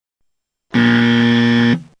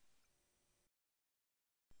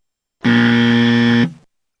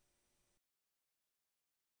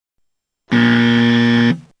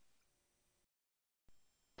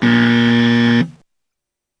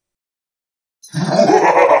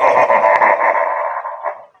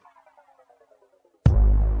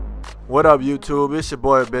What up, YouTube? It's your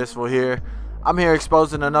boy Abyseful here. I'm here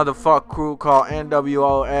exposing another fuck crew called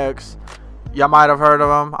Nwox. Y'all might have heard of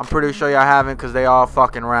them. I'm pretty sure y'all haven't, because they all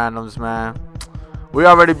fucking randoms, man. We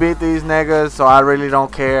already beat these niggas, so I really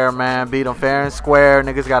don't care, man. Beat them fair and square.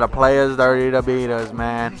 Niggas gotta play us dirty to beat us,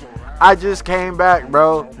 man. I just came back,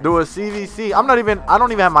 bro. Do a CVC. I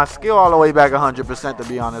don't even have my skill all the way back 100%, to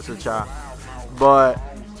be honest with y'all. But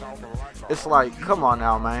it's like, come on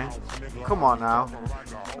now, man. Come on now.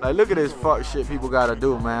 Like, look at this fuck shit people gotta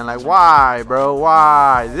do, man. Like, why, bro?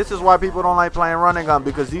 Why? This is why people don't like playing running gun,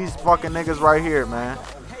 because these fucking niggas right here, man.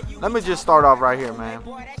 Let me just start off right here, man.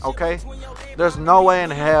 Okay? There's no way in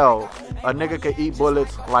hell a nigga could eat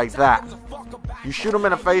bullets like that. You shoot him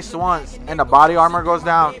in the face once and the body armor goes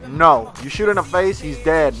down? No. You shoot in the face, he's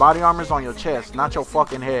dead. Body armor's on your chest, not your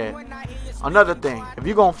fucking head. Another thing, if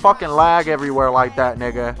you gonna fucking lag everywhere like that,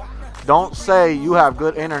 nigga, don't say you have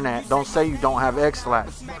good internet. Don't say you don't have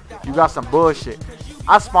X-Lax. You got some bullshit.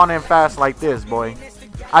 I spawn in fast like this, boy.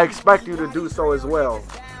 I expect you to do so as well.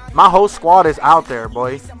 My whole squad is out there,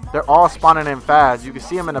 boy. They're all spawning in fast. You can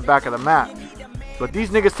see them in the back of the map. But these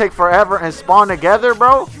niggas take forever and spawn together,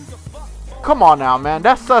 bro? Come on now, man.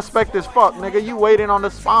 That's suspect as fuck, nigga. You waiting on the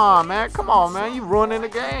spawn, man. Come on, man. You ruining the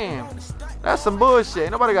game. That's some bullshit.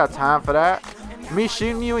 Ain't nobody got time for that. Me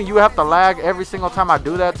shooting you and you have to lag every single time I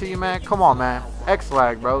do that to you, man. Come on, man.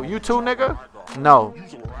 X-lag, bro. You too, nigga? No.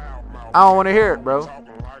 I don't want to hear it, bro.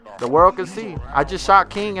 The world can see. I just shot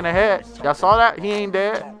King in the head. Y'all saw that? He ain't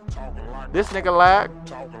dead. This nigga lag.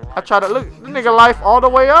 I try to look. The nigga life all the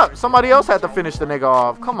way up. Somebody else had to finish the nigga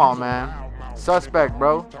off. Come on, man. Suspect,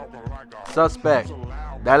 bro. Suspect.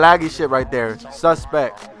 That laggy shit right there.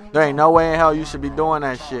 Suspect. There ain't no way in hell you should be doing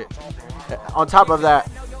that shit. On top of that,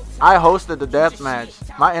 I hosted the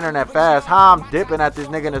deathmatch. My internet fast. How I'm dipping at this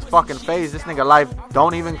nigga in his fucking face. This nigga life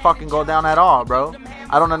don't even fucking go down at all, bro.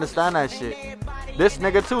 I don't understand that shit. This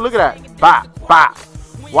nigga too. Look at that. Bop, bop.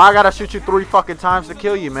 Why I gotta shoot you 3 fucking times to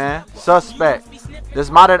kill you, man? Suspect. There's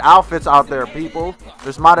modded outfits out there, people.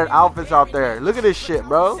 There's modded outfits out there. Look at this shit,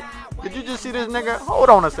 bro. Did you just see this nigga? Hold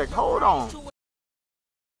on a sec. Hold on.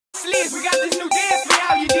 We got this new dance for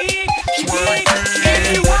y'all, you dig? You dig?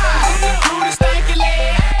 If you want, do the stanky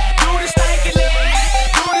leg, do the stanky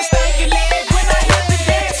leg, do the stanky leg when I hit the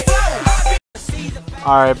dance floor.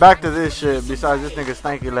 Alright, back to this shit. Besides this nigga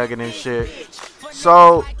stanky legging and shit.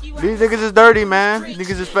 So, these niggas is dirty, man. These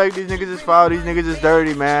niggas is fake. These niggas is foul. These niggas is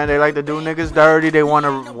dirty, man. They like to do niggas dirty. They want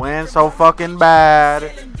to win so fucking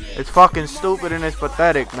bad. It's fucking stupid and it's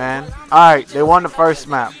pathetic, man. Alright, they won the first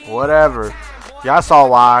map. Whatever. Y'all saw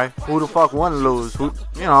why. Who the fuck won lose? Who,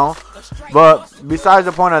 you know. But besides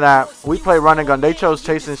the point of that, we play running gun. They chose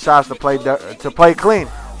chasing shots to play clean.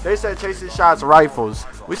 They said chasing shots rifles.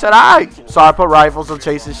 We said alright. So I put rifles and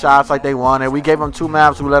chasing shots like they wanted. We gave them 2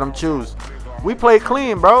 maps. We let them choose. We play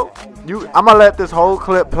clean, bro. I'm gonna let this whole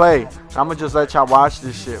clip play. I'm gonna just let y'all watch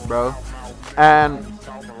this shit, bro. And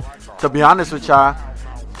to be honest with y'all,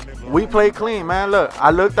 we play clean, man. Look,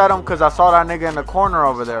 I looked at him because I saw that nigga in the corner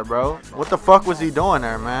over there, bro. What the fuck was he doing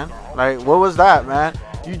there, man? Like, what was that, man?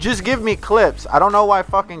 You just give me clips. I don't know why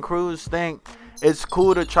fucking crews think it's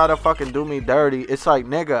cool to try to fucking do me dirty. It's like,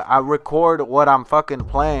 nigga, I record what I'm fucking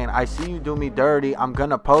playing. I see you do me dirty. I'm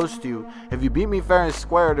gonna post you. If you beat me fair and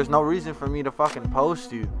square, there's no reason for me to fucking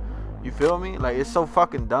post you. You feel me? Like, it's so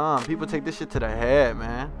fucking dumb. People take this shit to the head,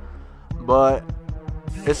 man. But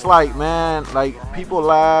it's like, man, like, people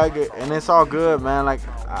lag and it's all good, man. Like,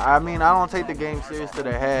 I mean, I don't take the game serious to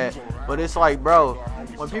the head, but it's like, bro,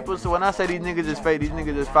 when I say these niggas is fake, these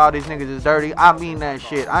niggas is foul, these niggas is dirty, I mean that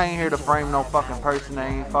shit. I ain't here to frame no fucking person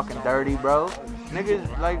that ain't fucking dirty, bro.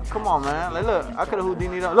 Niggas, like, come on, man. Like, look, I could've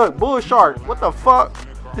Houdini'd up. Look, Bull Shark, what the fuck?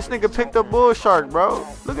 This nigga picked up Bull Shark, bro.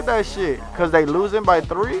 Look at that shit. Cause they losing by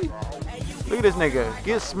 3? Look at this nigga.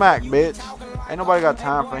 Get smacked, bitch. Ain't nobody got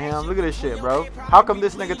time for him. Look at this shit, bro. How come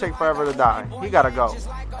this nigga take forever to die? He gotta go.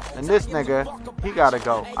 And this nigga, he gotta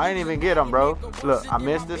go. I ain't even get him, bro. Look, I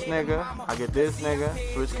miss this nigga. I get this nigga.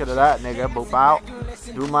 Switch to that nigga. Boop out.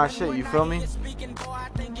 Do my shit, you feel me?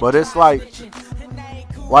 But it's like,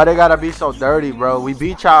 why they gotta be so dirty, bro? We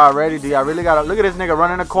beat y'all already. Do y'all really gotta... Look at this nigga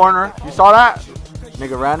running the corner. You saw that?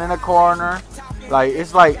 Nigga ran in the corner. Like,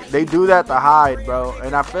 it's like they do that to hide, bro.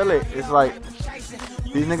 And I feel it. It's like,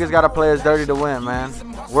 these niggas gotta play us dirty to win, man.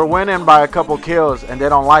 We're winning by a couple kills, and they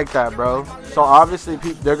don't like that, bro. So obviously,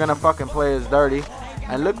 they're gonna fucking play us dirty.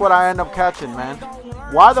 And look what I end up catching, man.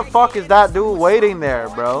 Why the fuck is that dude waiting there,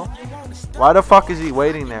 bro? Why the fuck is he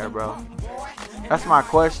waiting there, bro? That's my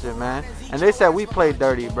question, man. And they said we played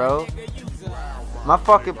dirty, bro. My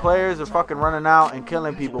fucking players are fucking running out and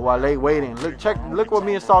killing people while they waiting. Look what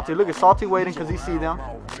me and Salty. Look at Salty waiting because he see them.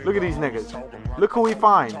 Look at these niggas. Look who we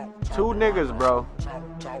find. 2 niggas, bro.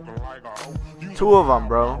 2 of them,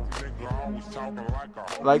 bro.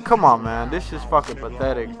 Like, come on, man. This is fucking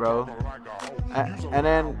pathetic, bro. And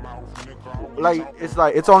then, like,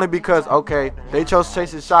 it's only because, okay, they chose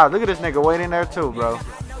Chase's shot. Look at this nigga waiting there too, bro.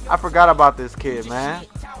 I forgot about this kid, man.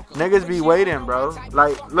 Niggas be waiting, bro.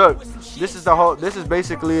 Like, look, this is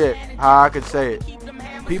basically it. How I could say it.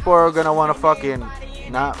 People are gonna wanna fucking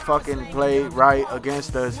not fucking play right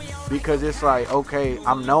against us because it's like, okay,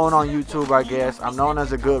 I'm known on YouTube, I guess. I'm known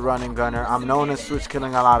as a good running gunner. I'm known as switch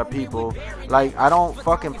killing a lot of people. Like, I don't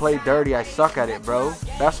fucking play dirty. I suck at it, bro.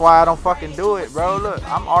 That's why I don't fucking do it, bro. Look,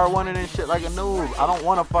 I'm R1ing and shit like a noob. I don't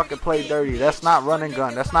want to fucking play dirty. That's not running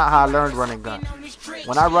gun. That's not how I learned running gun.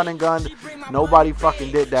 When I run and gunned, nobody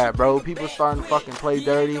fucking did that, bro. People starting to fucking play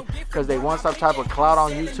dirty because they want some type of clout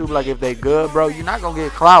on YouTube. Like, if they good, bro, you're not gonna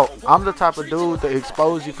get clout. I'm the type of dude to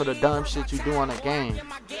expose you for the dumb shit you do on the game.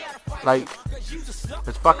 Like,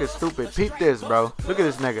 it's fucking stupid. Peep this, bro. Look at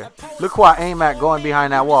this nigga. Look who I aim at going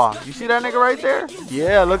behind that wall. You see that nigga right there?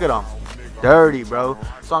 Yeah, look at him. Dirty, bro.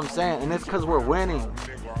 So I'm saying, and it's because we're winning.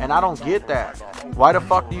 And I don't get that. Why the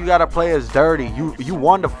fuck do you gotta play as dirty? You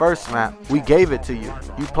won the first map. We gave it to you.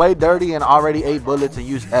 You played dirty and already 8 bullets and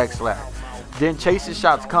used X-Lag. Then Chase's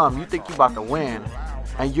shots come. You think you about to win.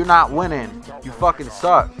 And you're not winning. You fucking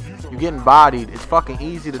suck. You getting bodied. It's fucking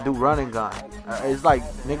easy to do running gun. It's like,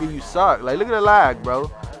 nigga, you suck. Like, look at the lag, bro.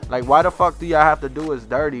 Like, why the fuck do y'all have to do as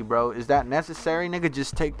dirty, bro? Is that necessary? Nigga,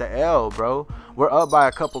 just take the L, bro. We're up by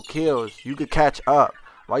a couple kills. You could catch up.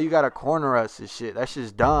 Why you gotta corner us and shit? That's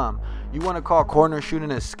just dumb. You wanna call corner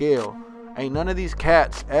shooting a skill. Ain't none of these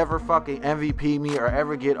cats ever fucking MVP me or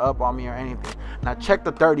ever get up on me or anything. Now check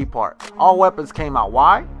the 30 part. All weapons came out.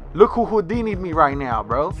 Why? Look who Houdini'd me right now,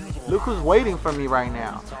 bro. Look who's waiting for me right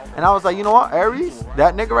now. And I was like, you know what, Aries?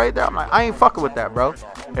 That nigga right there? I'm like, I ain't fucking with that, bro.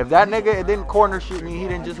 If that nigga didn't corner shoot me, he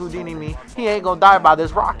didn't just Houdini me, he ain't gonna die by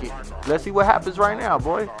this rocket. Let's see what happens right now,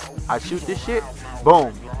 boy. I shoot this shit.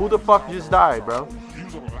 Boom. Who the fuck just died, bro?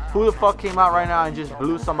 Who the fuck came out right now and just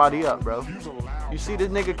blew somebody up, bro? You see, this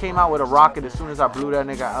nigga came out with a rocket as soon as I blew that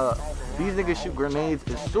nigga up. These niggas shoot grenades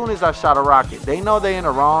as soon as I shot a rocket. They know they in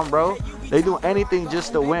the wrong, bro. They do anything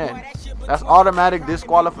just to win. That's automatic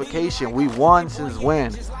disqualification. We won since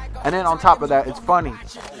when. And then on top of that, it's funny.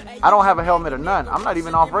 I don't have a helmet or none. I'm not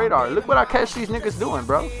even off radar. Look what I catch these niggas doing,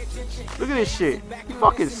 bro. Look at this shit. You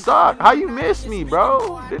fucking suck. How you miss me,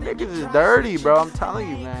 bro? These niggas is dirty, bro. I'm telling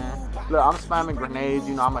you, man. Look, I'm spamming grenades.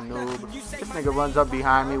 You know, I'm a noob. This nigga runs up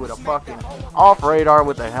behind me with a fucking off radar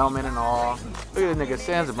with a helmet and all. Look at this nigga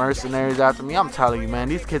sends mercenaries after me. I'm telling you, man,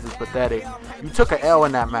 these kids is pathetic. You took an L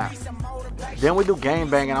in that map. Then we do game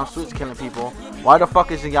banging. I'm switch killing people. Why the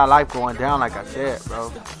fuck isn't y'all life going down like I said,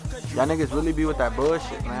 bro? Y'all niggas really be with that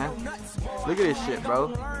bullshit, man. Look at this shit, bro.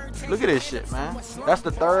 Look at this shit, man. That's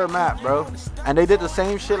the 3rd map, bro. And they did the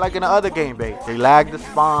same shit like in the other game bait. They lagged the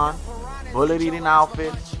spawn. Bullet eating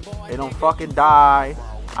outfits. They don't fucking die.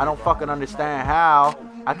 I don't fucking understand how.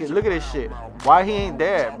 I can look at this shit. Why he ain't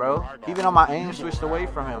dead, bro? Even though my aim switched away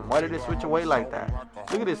from him. Why did it switch away like that?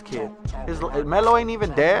 Look at this kid. His Mello ain't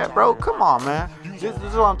even dead, bro. Come on, man. This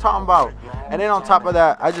is what I'm talking about. And then on top of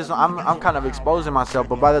that, I'm kind of exposing myself.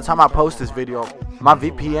 But by the time I post this video, my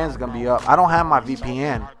VPN's gonna be up. I don't have my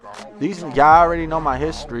VPN. Y'all already know my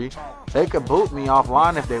history. They could boot me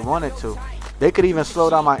offline if they wanted to. They could even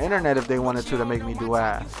slow down my internet if they wanted to make me do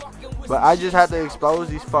ass. But I just had to expose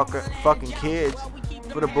these fucking kids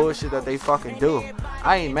for the bullshit that they fucking do.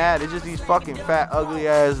 I ain't mad. It's just these fucking fat, ugly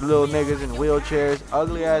ass little niggas in wheelchairs.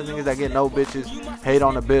 Ugly ass niggas that get no bitches hate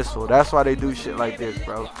on Abyseful. That's why they do shit like this,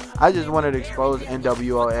 bro. I just wanted to expose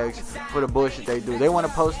NWOX for the bullshit they do. They want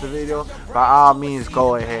to post the video, by all means,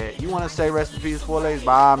 go ahead. You want to say rest in peace, FULX,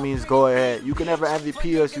 by all means, go ahead. You can never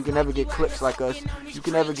MVP us. You can never get clips like us. You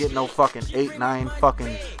can never get no fucking 8-9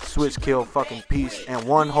 fucking switch kill fucking piece and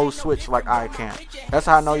one whole switch like I can. That's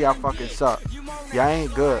how I know y'all fucking suck. Y'all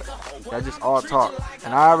ain't good. Y'all just all talk.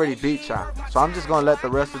 And I already beat y'all. So I'm just gonna let the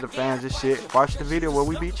rest of the fans and shit watch the video where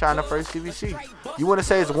we beat y'all in the first TVC. You wanna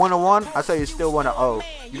say it's 1-1? I say it's still 1-0.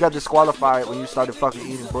 You got disqualified when you started fucking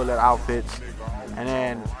eating bullet outfits. And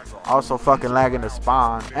then also fucking lagging the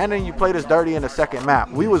spawn. And then you played us dirty in the 2nd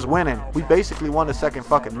map. We was winning. We basically won the 2nd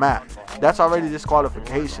fucking map. That's already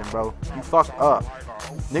disqualification, bro. You fucked up.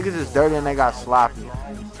 Niggas is dirty and they got sloppy.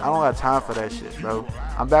 I don't got time for that shit, bro.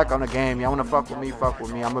 I'm back on the game. Y'all wanna fuck with me, fuck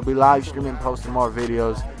with me. I'm gonna be live streaming, posting more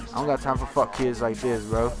videos. I don't got time for fuck kids like this,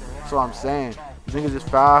 bro. That's what I'm saying. These niggas is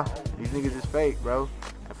foul. These niggas is fake, bro.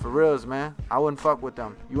 And for reals, man, I wouldn't fuck with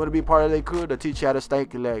them. You want to be part of their crew? They'll teach you how to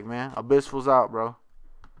stanky leg, man. Abyseful's out, bro.